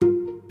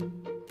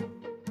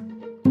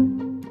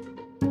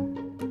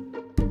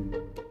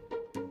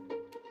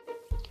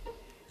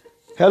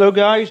Hello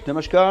guys,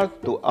 नमस्कार।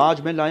 तो आज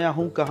मैं लाया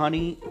हूँ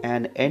कहानी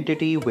an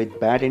entity with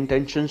bad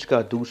intentions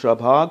का दूसरा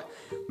भाग।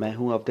 मैं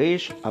हूँ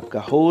अवधेश, आपका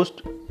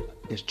होस्ट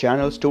इस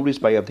channel stories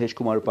by Awadhesh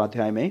Kumar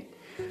Upadhyay में।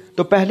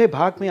 तो पहले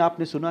भाग में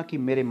आपने सुना कि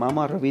मेरे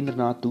मामा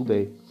रविंद्रनाथ दुबे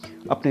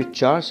अपने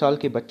 4 साल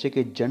के बच्चे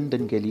के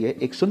जन्मदिन के लिए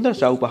एक सुंदर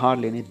सा उपहार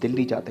लेने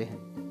दिल्ली जाते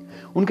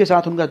हैं। उनके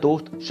साथ उनका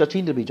दोस्त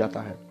सचिंद्र भी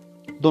जाता है।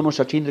 दोनों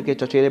सचिंद्र के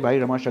चचेरे भाई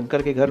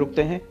रमाशंकर के घर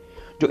रुकते हैं,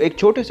 जो एक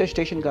छोटे से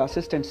स्टेशन का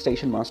असिस्टेंट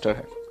स्टेशन मास्टर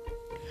है।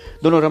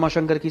 दोनों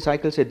रमाशंकर की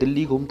साइकिल से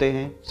दिल्ली घूमते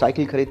हैं,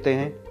 साइकिल खरीदते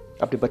हैं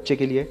अपने बच्चे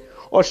के लिए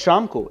और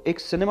शाम को एक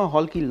सिनेमा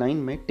हॉल की लाइन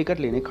में टिकट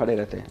लेने खड़े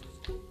रहते हैं।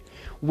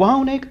 वहां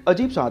उन्हें एक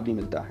अजीब सा आदमी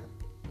मिलता है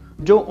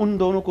जो उन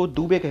दोनों को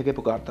दुबे कह के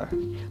पुकारता है।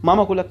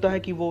 मामा को लगता है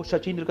कि वो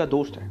सचिंद्र का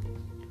दोस्त है।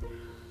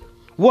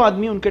 वो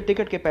आदमी उनके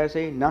टिकट के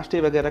पैसे,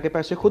 नाश्ते वगैरह के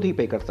पैसे खुद ही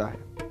पे करता है।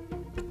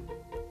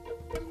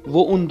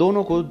 वो उन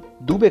दोनों को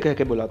दुबे कह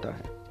के बुलाता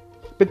है।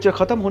 पिक्चर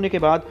खत्म होने के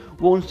बाद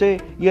वो उनसे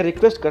यह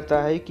रिक्वेस्ट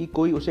करता है कि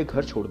कोई उसे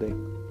घर छोड़ दे।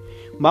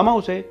 मामा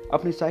उसे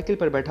अपनी साइकिल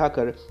पर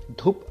बैठाकर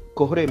धूप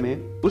कोहरे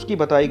में उसकी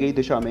बताई गई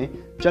दिशा में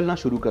चलना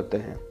शुरू करते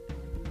हैं।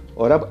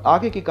 और अब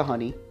आगे की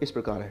कहानी इस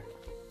प्रकार है।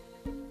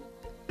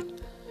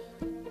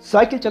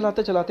 साइकिल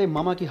चलाते चलाते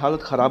मामा की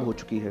हालत खराब हो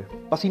चुकी है,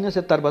 पसीने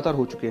से तरबतर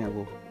हो चुके हैं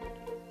वो।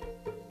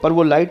 पर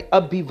वो लाइट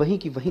अब भी वहीं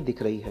की वहीं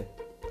दिख रही है।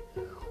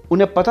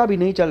 उन्हें पता भी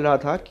नहीं चल रहा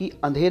था कि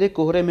अंधेरे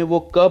कोहरे में वो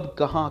कब,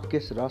 कहां,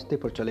 किस रास्ते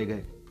पर चले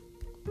गए।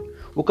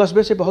 वो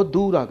कस्बे से बहुत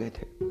दूर आ गए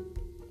थे।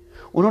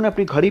 उन्होंने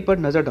अपनी घड़ी पर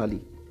नजर डाली,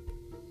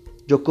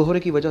 जो कोहरे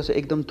की वजह से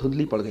एकदम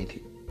धुंधली पड़ गई थी।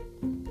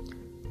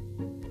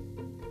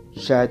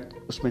 शायद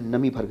उसमें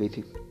नमी भर गई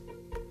थी।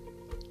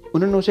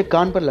 उन्होंने उसे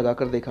कान पर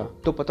लगाकर देखा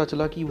तो पता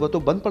चला कि वह तो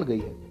बंद पड़ गई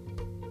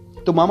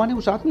है। तो मामा ने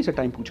उस आदमी से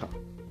टाइम पूछा।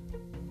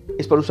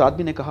 इस पर उस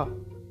आदमी ने कहा,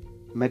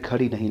 मैं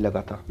घड़ी नहीं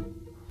लगाता,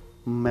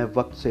 मैं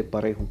वक्त से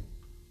परे हूं।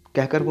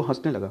 कहकर वो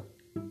हंसने लगा।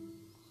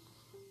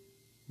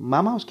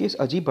 मामा उसके इस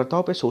अजीब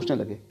बर्ताव पर सोचने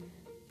लगे।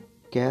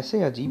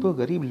 कैसे अजीबो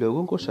गरीब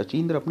लोगों को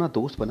सचिंद्र अपना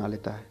दोस्त बना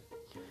लेता है।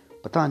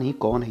 पता नहीं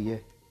कौन है ये,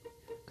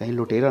 कहीं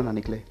लुटेरा ना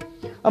निकले।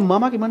 अब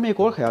मामा के मन में एक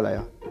और ख्याल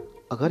आया,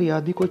 अगर यह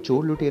आदमी कोई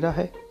चोर लुटेरा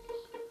है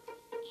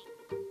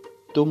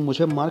तो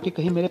मुझे मार के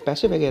कहीं मेरे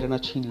पैसे वगैरह ना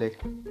छीन ले।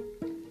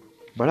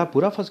 बड़ा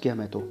बुरा फंस गया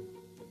मैं तो।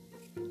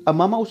 अब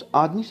मामा उस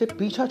आदमी से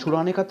पीछा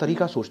छुड़ाने का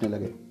तरीका सोचने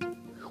लगे।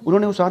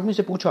 उन्होंने उस आदमी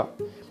से पूछा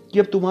कि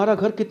अब तुम्हारा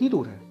घर कितनी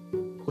दूर है।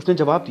 उसने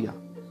जवाब दिया,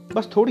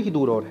 बस थोड़ी ही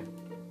दूर और है।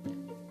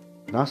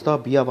 रास्ता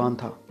बियाबान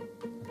था,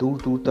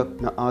 दूर दूर तक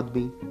न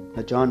आदमी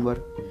न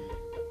जानवर।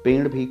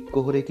 पेड़ भी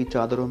कोहरे की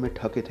चादरों में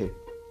ढके थे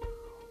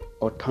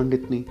और ठंड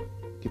इतनी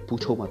कि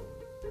पूछो मत।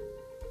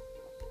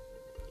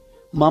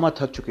 मामा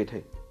थक चुके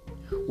थे।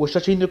 वो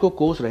सचिंद्र को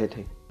कोस रहे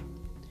थे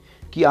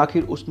कि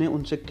आखिर उसने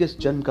उनसे किस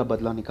जन्म का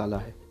बदला निकाला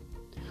है।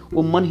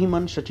 वो मन ही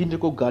मन सचिंद्र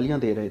को गालियां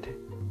दे रहे थे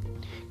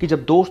कि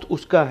जब दोस्त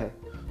उसका है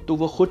तो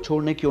वो खुद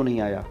छोड़ने क्यों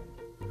नहीं आया,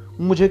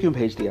 मुझे क्यों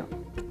भेज दिया।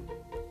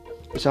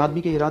 इस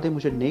आदमी के इरादे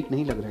मुझे नेक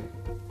नहीं लग रहे।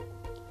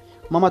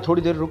 मामा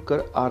थोड़ी देर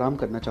रुककर आराम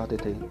करना चाहते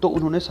थे तो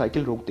उन्होंने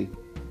साइकिल रोक दी।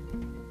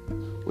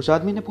 उस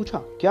आदमी ने पूछा,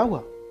 क्या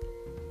हुआ?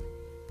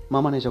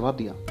 मामा ने जवाब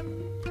दिया,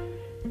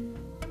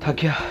 थक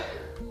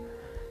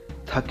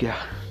गया।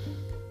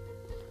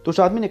 तो उस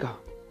आदमी ने कहा,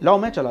 लाओ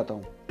मैं चलाता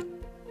हूं।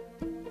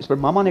 इस पर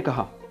मामा ने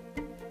कहा,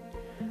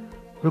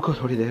 रुको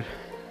थोड़ी देर,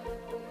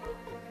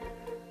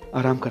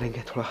 आराम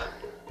करेंगे थोड़ा।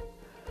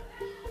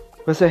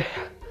 वैसे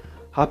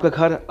आपका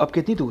घर अब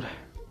कितनी दूर है?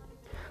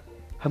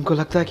 हमको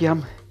लगता है कि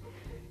हम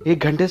 1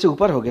 घंटे से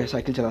ऊपर हो गए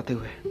साइकिल चलाते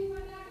हुए,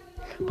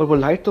 पर वो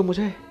लाइट तो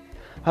मुझे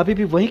अभी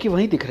भी वहीं की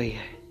वहीं दिख रही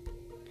है।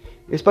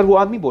 इस पर वो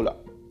आदमी बोला,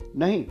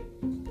 नहीं,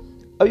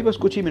 अभी बस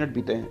कुछ ही मिनट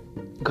बीते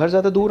हैं, घर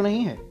ज्यादा दूर नहीं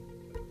है।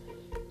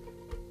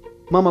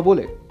 मामा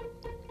बोले,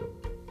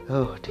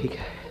 ओह ठीक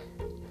है।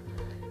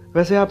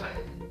 वैसे आप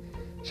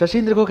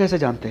सचिंद्र को कैसे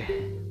जानते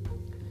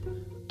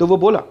हैं? तो वो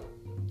बोला,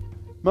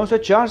 मैं उसे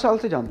 4 साल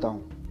से जानता हूं।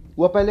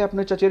 वह पहले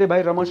अपने चचेरे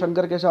भाई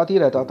रमाशंकर के साथ ही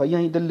रहता था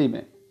यहीं दिल्ली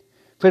में,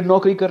 फिर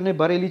नौकरी करने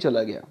बरेली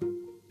चला गया।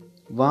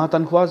 वहां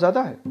तनख्वाह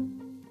ज्यादा है।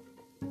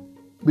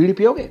 बीड़ी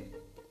पियोगे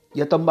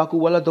या तंबाकू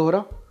वाला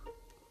दोहरा?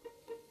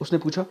 उसने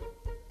पूछा।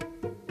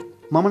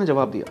 मामा ने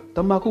जवाब दिया,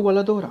 तंबाकू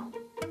वाला दोहरा।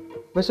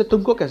 वैसे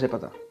तुमको कैसे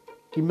पता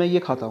कि मैं ये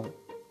खाता हूं?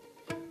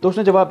 तो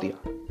उसने जवाब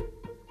दिया,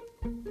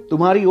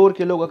 तुम्हारी ओर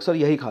के लोग अक्सर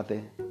यही खाते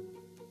हैं।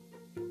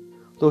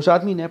 तो उस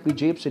आदमी ने अपनी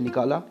जेब से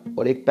निकाला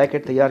और एक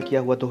पैकेट तैयार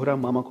किया हुआ दोहरा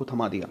मामा को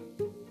थमा दिया।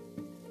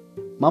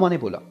 मामा ने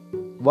बोला,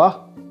 वाह,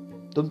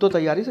 तुम तो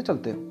तैयारी से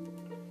चलते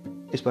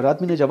हो। इस पर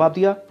आदमी ने जवाब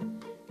दिया,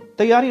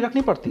 तैयारी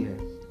रखनी पड़ती है,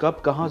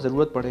 कब कहां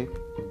जरूरत पड़े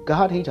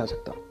कहा नहीं जा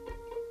सकता।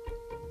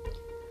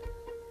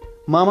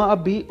 मामा अब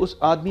भी उस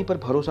आदमी पर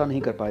भरोसा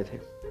नहीं कर पाए थे।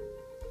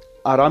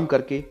 आराम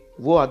करके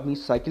वो आदमी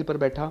साइकिल पर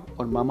बैठा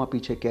और मामा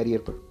पीछे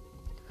कैरियर पर।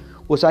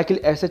 वो साइकिल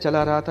ऐसे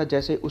चला रहा था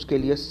जैसे उसके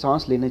लिए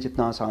सांस लेने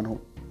जितना आसान हो।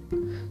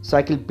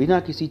 साइकिल बिना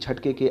किसी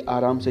झटके के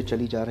आराम से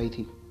चली जा रही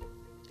थी।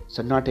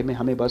 सन्नाटे में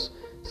हमें बस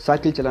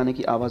साइकिल चलाने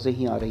की आवाजें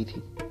ही आ रही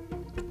थी।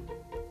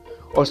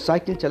 और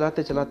साइकिल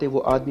चलाते चलाते वो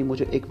आदमी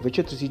मुझे एक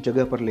विचित्र सी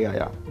जगह पर ले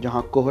आया,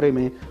 जहां कोहरे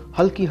में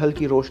हल्की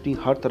हल्की रोशनी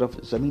हर तरफ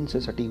जमीन से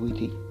सटी हुई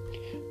थी।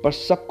 पर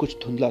सब कुछ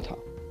धुंधला था।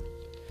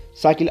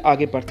 साइकिल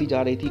आगे बढ़ती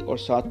जा रही थी और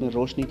साथ में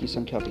रोशनी की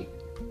संख्या भी।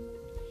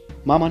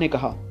 मामा ने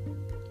कहा,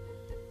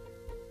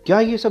 क्या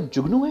ये सब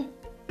जुगनू है?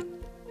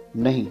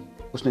 नहीं,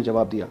 उसने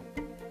जवाब दिया।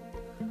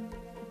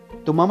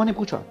 तो मामा ने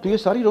पूछा, तो ये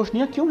सारी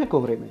रोशनियां क्यों है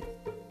कोहरे में?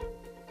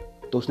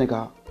 तो उसने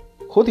कहा,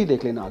 खुद ही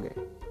देख लेना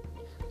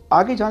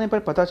आगे जाने पर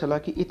पता चला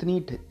कि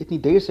इतनी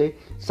देर से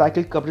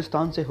साइकिल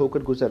कब्रिस्तान से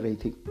होकर गुजर रही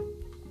थी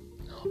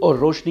और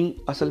रोशनी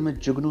असल में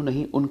जुगनू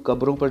नहीं, उन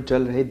कब्रों पर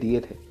जल रहे दिए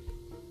थे।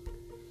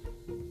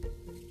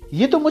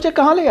 ये तो मुझे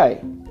कहां ले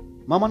आए?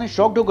 मामा ने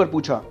शौक होकर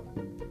पूछा।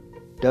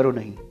 डरो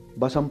नहीं,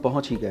 बस हम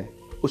पहुंच ही गए,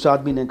 उस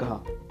आदमी ने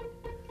कहा।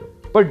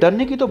 पर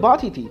डरने की तो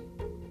बात ही थी।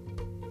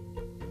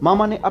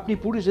 मामा ने अपनी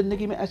पूरी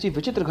जिंदगी में ऐसी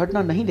विचित्र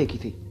घटना नहीं देखी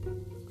थी।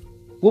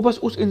 वो बस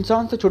उस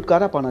इंसान से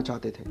छुटकारा पाना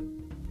चाहते थे।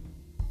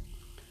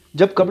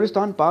 जब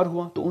कब्रिस्तान पार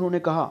हुआ तो उन्होंने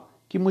कहा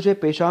कि मुझे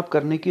पेशाब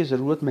करने की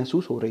जरूरत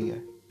महसूस हो रही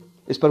है।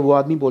 इस पर वो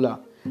आदमी बोला,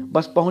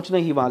 बस पहुंचने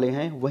ही वाले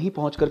हैं, वहीं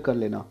पहुंचकर कर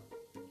लेना।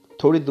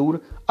 थोड़ी दूर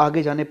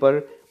आगे जाने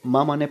पर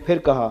मामा ने फिर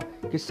कहा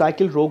कि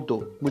साइकिल रोक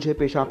दो, मुझे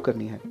पेशाब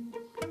करनी है।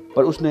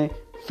 पर उसने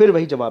फिर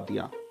वही जवाब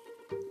दिया।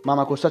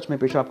 मामा को सच में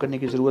पेशाब करने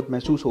की जरूरत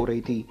महसूस हो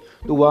रही थी,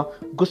 तो वह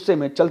गुस्से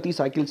में चलती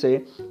साइकिल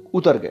से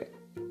उतर गए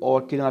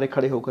और किनारे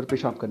खड़े होकर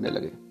पेशाब करने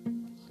लगे।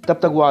 तब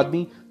तक वो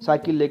आदमी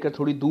साइकिल लेकर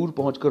थोड़ी दूर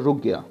पहुंचकर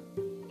रुक गया।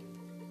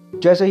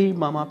 जैसे ही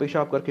मामा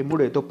पेशाब करके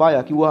मुड़े तो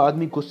पाया कि वह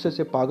आदमी गुस्से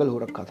से पागल हो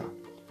रखा था।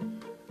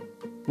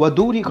 वह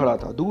दूर ही खड़ा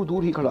था,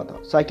 दूर ही खड़ा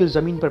था। साइकिल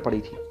जमीन पर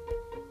पड़ी थी।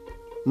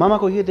 मामा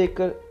को यह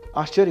देखकर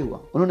आश्चर्य हुआ।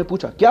 उन्होंने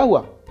पूछा, क्या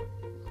हुआ?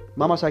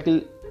 मामा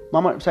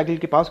साइकिल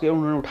के पास गए,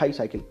 उन्होंने उठाई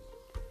साइकिल।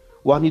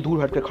 वह आदमी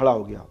दूर हटकर खड़ा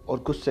हो गया और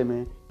गुस्से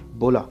में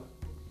बोला,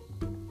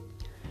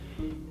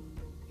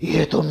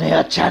 यह तुमने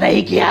अच्छा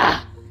नहीं किया।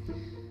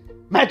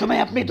 मैं तुम्हें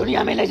अपनी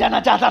दुनिया में ले जाना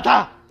चाहता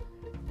था,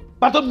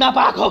 पर तुम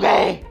नापाक हो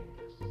गए।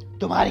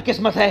 तुम्हारी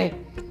किस्मत है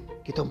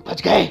कि तुम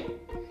बच गए।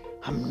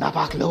 हम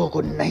नापाक लोगों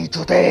को नहीं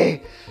छूते।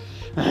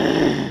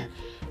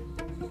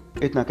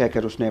 इतना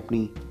कहकर उसने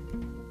अपने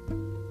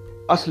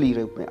असली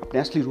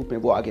रूप में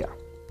वो आ गया।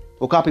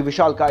 वो काफी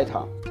विशालकाय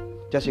था,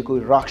 जैसे कोई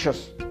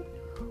राक्षस।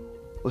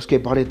 उसके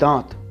बड़े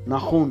दांत,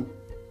 नाखून,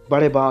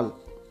 बड़े बाल,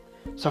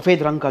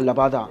 सफेद रंग का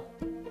लबादा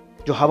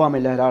जो हवा में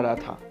लहरा रहा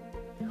था।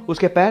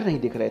 उसके पैर नहीं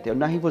दिख रहे थे और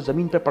ना ही वो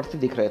जमीन पर पड़ते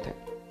दिख रहे थे।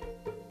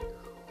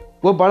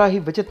 वो बड़ा ही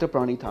विचित्र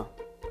प्राणी था।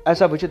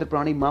 ऐसा विचित्र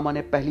प्राणी मामा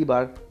ने पहली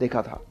बार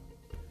देखा था।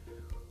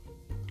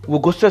 वो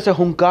गुस्से से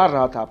हुंकार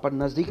रहा था, पर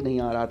नजदीक नहीं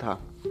आ रहा था।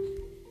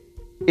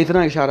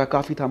 इतना इशारा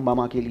काफी था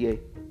मामा के लिए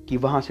कि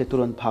वहां से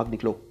तुरंत भाग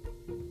निकलो।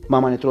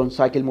 मामा ने तुरंत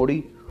साइकिल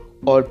मोड़ी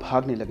और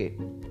भागने लगे।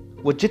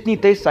 वो जितनी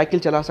तेज साइकिल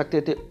चला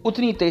सकते थे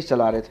उतनी तेज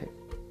चला रहे थे,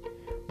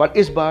 पर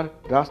इस बार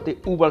रास्ते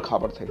ऊबड़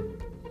खाबड़ थे,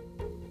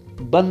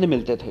 बंद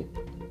मिलते थे।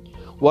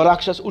 वह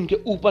राक्षस उनके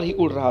ऊपर ही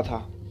उड़ रहा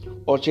था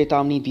और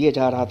चेतावनी दिए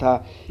जा रहा था,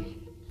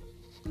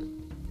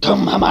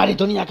 तुम हमारी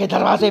दुनिया के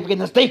दरवाजे के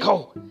नजदीक हो,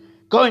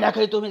 कोई ना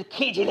कोई तुम्हें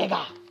खींच ही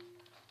लेगा।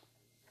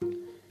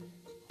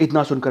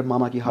 इतना सुनकर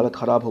मामा की हालत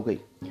खराब हो गई।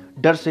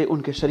 डर से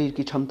उनके शरीर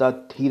की क्षमता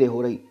धीरे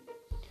हो रही।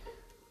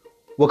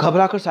 वो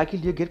घबराकर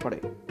साइकिल लिए गिर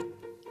पड़े।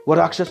 वह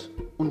राक्षस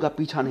उनका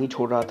पीछा नहीं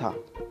छोड़ रहा था।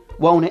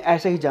 वह उन्हें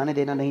ऐसे ही जाने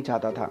देना नहीं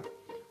चाहता था।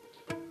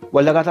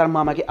 वह लगातार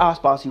मामा के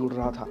आसपास ही उड़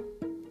रहा था।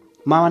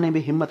 मामा ने भी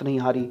हिम्मत नहीं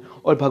हारी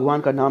और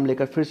भगवान का नाम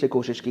लेकर फिर से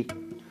कोशिश की।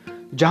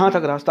 जहां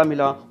तक रास्ता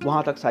मिला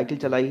वहां तक साइकिल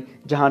चलाई,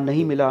 जहां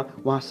नहीं मिला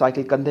वहां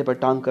साइकिल कंधे पर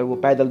टांग कर वो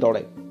पैदल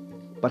दौड़े,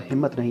 पर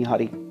हिम्मत नहीं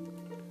हारी।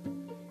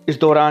 इस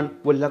दौरान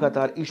वो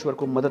लगातार ईश्वर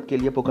को मदद के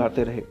लिए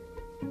पुकारते रहे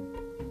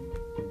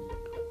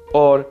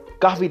और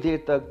काफी देर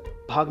तक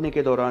भागने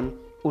के दौरान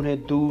उन्हें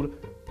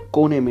दूर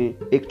कोने में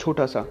एक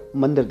छोटा सा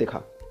मंदिर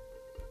दिखा।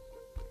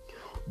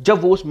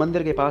 जब वो उस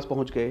मंदिर के पास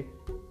पहुंच गए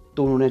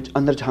तो उन्होंने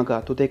अंदर झांका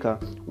तो देखा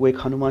वो एक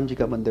हनुमान जी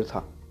का मंदिर था।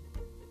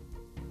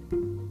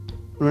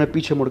 उन्होंने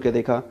पीछे मुड़ के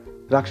देखा,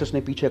 राक्षस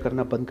ने पीछे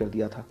करना बंद कर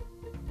दिया था।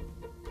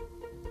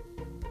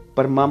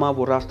 पर मामा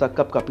वो रास्ता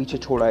कब का पीछे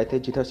छोड़ आए थे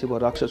जिधर से वो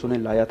राक्षस उन्हें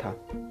लाया था।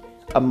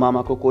 अब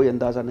मामा को कोई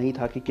अंदाजा नहीं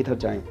था कि किधर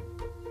जाएं।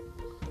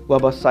 वह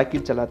बस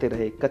साइकिल चलाते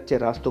रहे कच्चे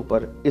रास्तों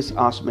पर, इस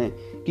आस में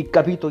कि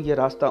कभी तो यह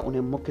रास्ता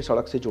उन्हें मुख्य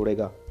सड़क से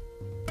जोड़ेगा।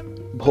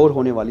 भोर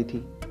होने वाली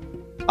थी।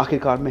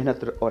 आखिरकार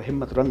मेहनत और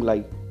हिम्मत रंग लाई।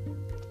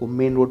 वो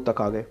मेन रोड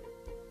तक आ गए।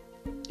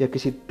 यह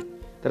किसी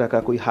तरह का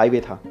कोई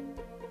हाईवे था।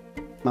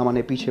 मामा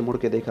ने पीछे मुड़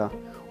के देखा,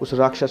 उस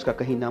राक्षस का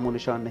कहीं नामो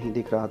निशान नहीं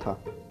दिख रहा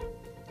था।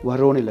 वह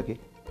रोने लगे,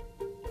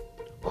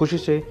 खुशी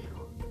से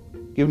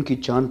कि उनकी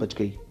जान बच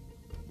गई।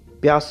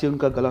 प्यास से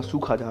उनका गला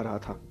सूखा जा रहा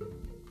था।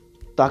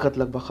 ताकत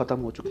लगभग खत्म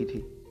हो चुकी थी।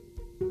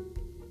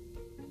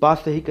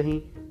 पास से ही कहीं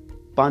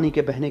पानी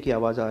के बहने की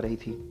आवाज आ रही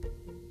थी।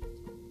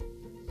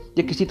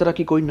 यह किसी तरह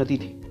की कोई नदी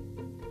थी।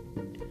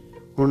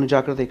 उन्होंने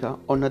जाकर देखा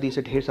और नदी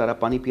से ढेर सारा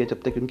पानी पिया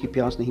जब तक उनकी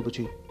प्यास नहीं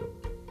बुझी।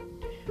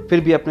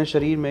 फिर भी अपने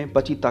शरीर में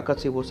बची ताकत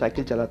से वो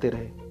साइकिल चलाते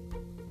रहे।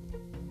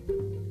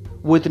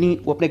 वो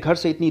अपने घर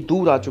से इतनी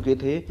दूर आ चुके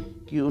थे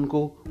कि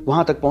उनको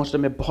वहां तक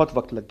पहुंचने में बहुत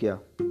वक्त लग गया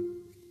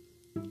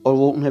और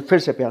उन्हें फिर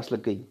से प्यास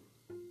लग गई।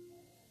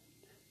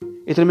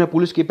 इतने में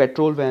पुलिस की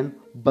पेट्रोल वैन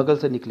बगल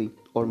से निकली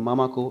और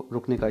मामा को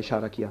रुकने का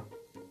इशारा किया।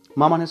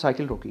 मामा ने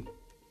साइकिल रोकी।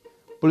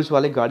 पुलिस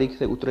वाले गाड़ी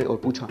से उतरे और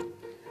पूछा,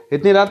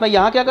 इतनी रात में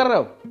यहां क्या कर रहे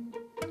हो?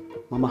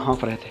 मामा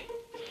हाँफ रहे थे,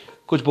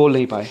 कुछ बोल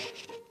नहीं पाए।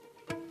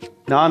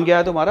 नाम क्या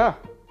है तुम्हारा?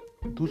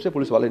 दूसरे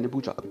पुलिस वाले ने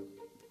पूछा।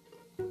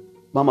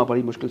 मामा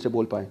बड़ी मुश्किल से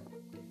बोल पाए,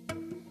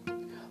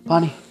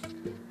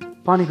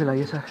 पानी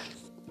पिलाइए सर।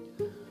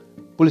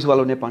 पुलिस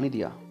वालों ने पानी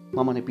दिया।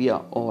 मामा ने पिया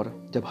और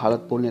जब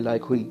हालत बोलने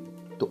लायक हुई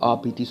तो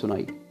आप बीती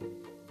सुनाई।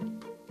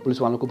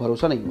 पुलिस वालों को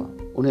भरोसा नहीं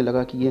हुआ। उन्हें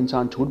लगा कि ये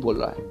इंसान झूठ बोल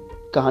रहा है,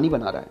 कहानी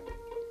बना रहा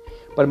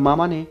है। पर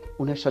मामा ने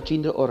उन्हें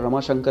सचिंद्र और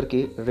रमाशंकर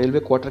के रेलवे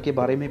क्वार्टर के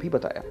बारे में भी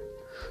बताया।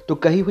 तो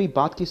कही हुई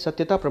बात की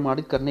सत्यता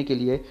प्रमाणित करने के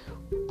लिए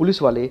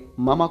पुलिस वाले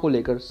मामा को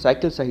लेकर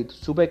साइकिल सहित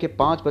सुबह के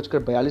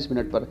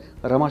 5:42 पर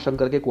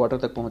रमाशंकर के क्वार्टर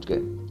तक पहुंच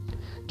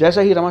गए।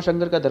 जैसा ही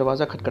रमाशंकर का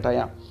दरवाजा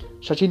खटखटाया,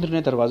 सचिंद्र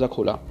ने दरवाजा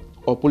खोला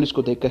और पुलिस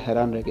को देखकर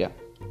हैरान रह गया।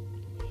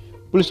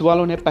 पुलिस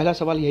वालों ने पहला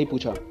सवाल यही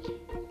पूछा,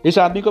 इस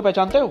आदमी को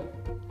पहचानते हो?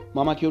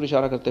 मामा की ओर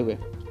इशारा करते हुए।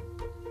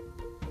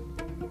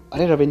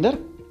 अरे रविंदर,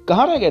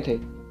 कहां रह गए थे?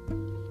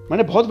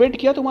 मैंने बहुत वेट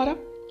किया तुम्हारा,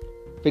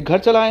 फिर घर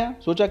चला आया,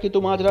 सोचा कि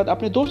तुम आज रात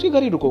अपने दोस्त के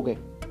घर ही रुकोगे।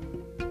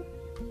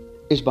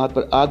 इस बात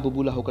पर आग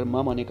बबूला होकर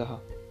मामा ने कहा,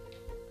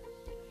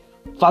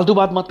 फालतू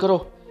बात मत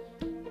करो,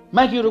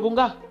 मैं क्यों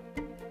रुकूंगा?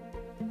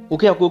 वो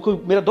क्या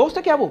मेरा दोस्त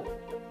है क्या? वो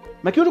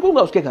मैं क्यों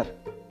रुकूंगा उसके घर?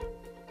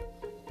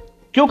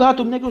 क्यों कहा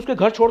तुमने कि उसके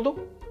घर छोड़ दो?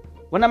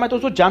 वरना मैं तो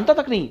उसको जानता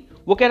तक नहीं।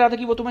 वो कह रहा था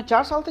कि वो तुम्हें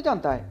 4 साल से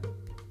जानता है।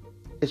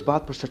 इस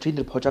बात पर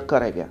सचिंद्र भौचक्का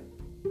रह गया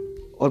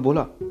और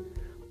बोला,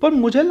 पर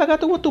मुझे लगा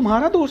तो वो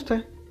तुम्हारा दोस्त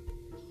है,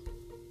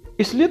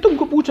 इसलिए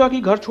तुमको पूछा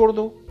कि घर छोड़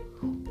दो।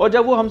 और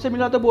जब वो हमसे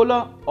मिला तो बोला,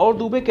 और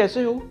दुबे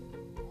कैसे हो?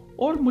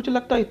 और मुझे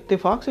लगता है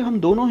इत्तेफाक से हम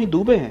दोनों ही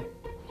दुबे हैं,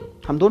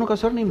 हम दोनों का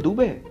सरनेम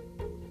दुबे है।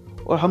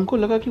 और हमको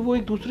लगा कि वो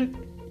एक दूसरे,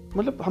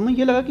 मतलब हमें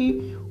ये लगा कि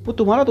वो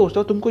तुम्हारा दोस्त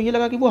है और तुमको ये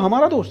लगा कि वो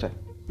हमारा दोस्त है।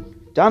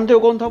 जानते हो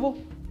कौन था वो?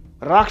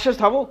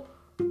 राक्षस था वो।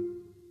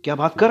 क्या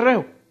बात कर रहे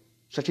हो?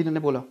 सचिंद्र ने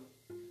बोला।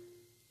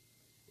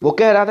 वो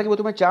कह रहा था कि वो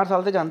तुम्हें 4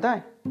 साल से जानता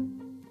है,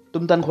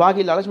 तुम तनख्वाह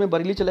की लालच में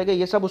बरेली चले गए,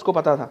 ये सब उसको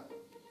पता था।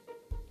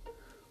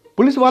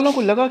 पुलिस वालों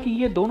को लगा कि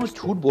ये दोनों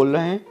झूठ बोल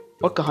रहे हैं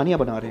और कहानियां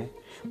बना रहे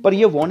हैं, पर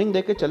ये वार्निंग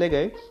देकर चले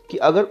गए कि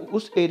अगर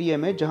उस एरिया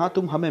में जहां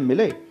तुम हमें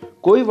मिले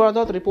कोई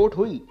वारदात रिपोर्ट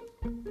हुई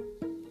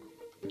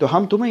तो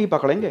हम तुम्हें ही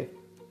पकड़ेंगे,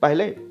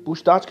 पहले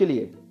पूछताछ के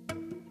लिए।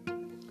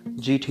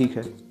 जी ठीक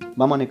है,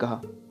 मामा ने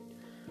कहा।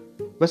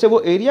 वैसे वो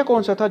एरिया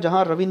कौन सा था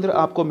जहां रविंद्र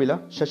आपको मिला?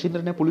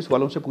 सचिंद्र ने पुलिस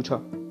वालों से पूछा।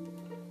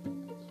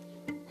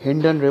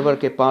 हिंडन रिवर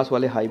के पास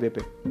वाले हाईवे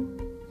पे,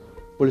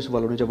 पुलिस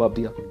वालों ने जवाब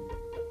दिया।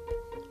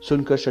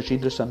 सुनकर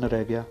सचिंद्र सन्न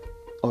रह गया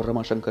और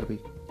रमाशंकर भी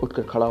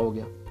उठकर खड़ा हो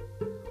गया।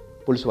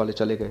 पुलिस वाले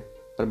चले गए,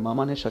 पर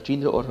मामा ने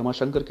सचिंद्र और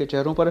रमाशंकर के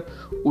चेहरों पर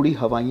उड़ी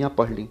हवाइयां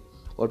पढ़ ली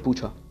और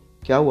पूछा,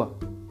 क्या हुआ?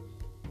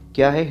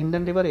 क्या है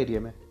हिंडन रिवर एरिया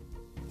में?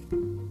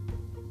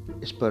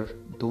 इस पर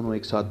दोनों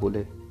एक साथ बोले,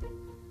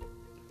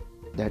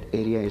 that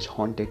area is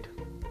haunted,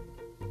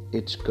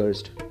 it's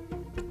cursed.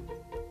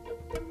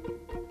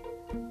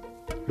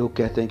 लोग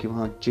कहते हैं कि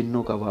वहां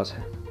जिन्नों का वास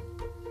है।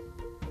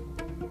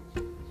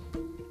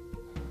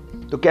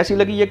 तो कैसी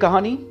लगी ये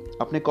कहानी?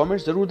 अपने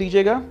कमेंट्स जरूर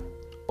दीजिएगा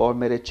और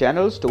मेरे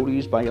channel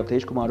stories by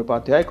Awadhesh Kumar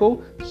Upadhyay को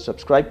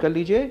सब्सक्राइब कर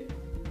लीजिए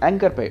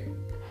एंकर पे।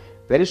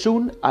 Very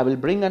soon I will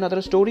bring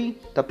another story.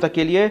 तब तक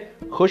के लिए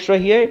खुश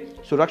रहिए,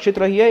 सुरक्षित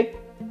रहिए।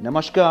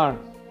 नमस्कार।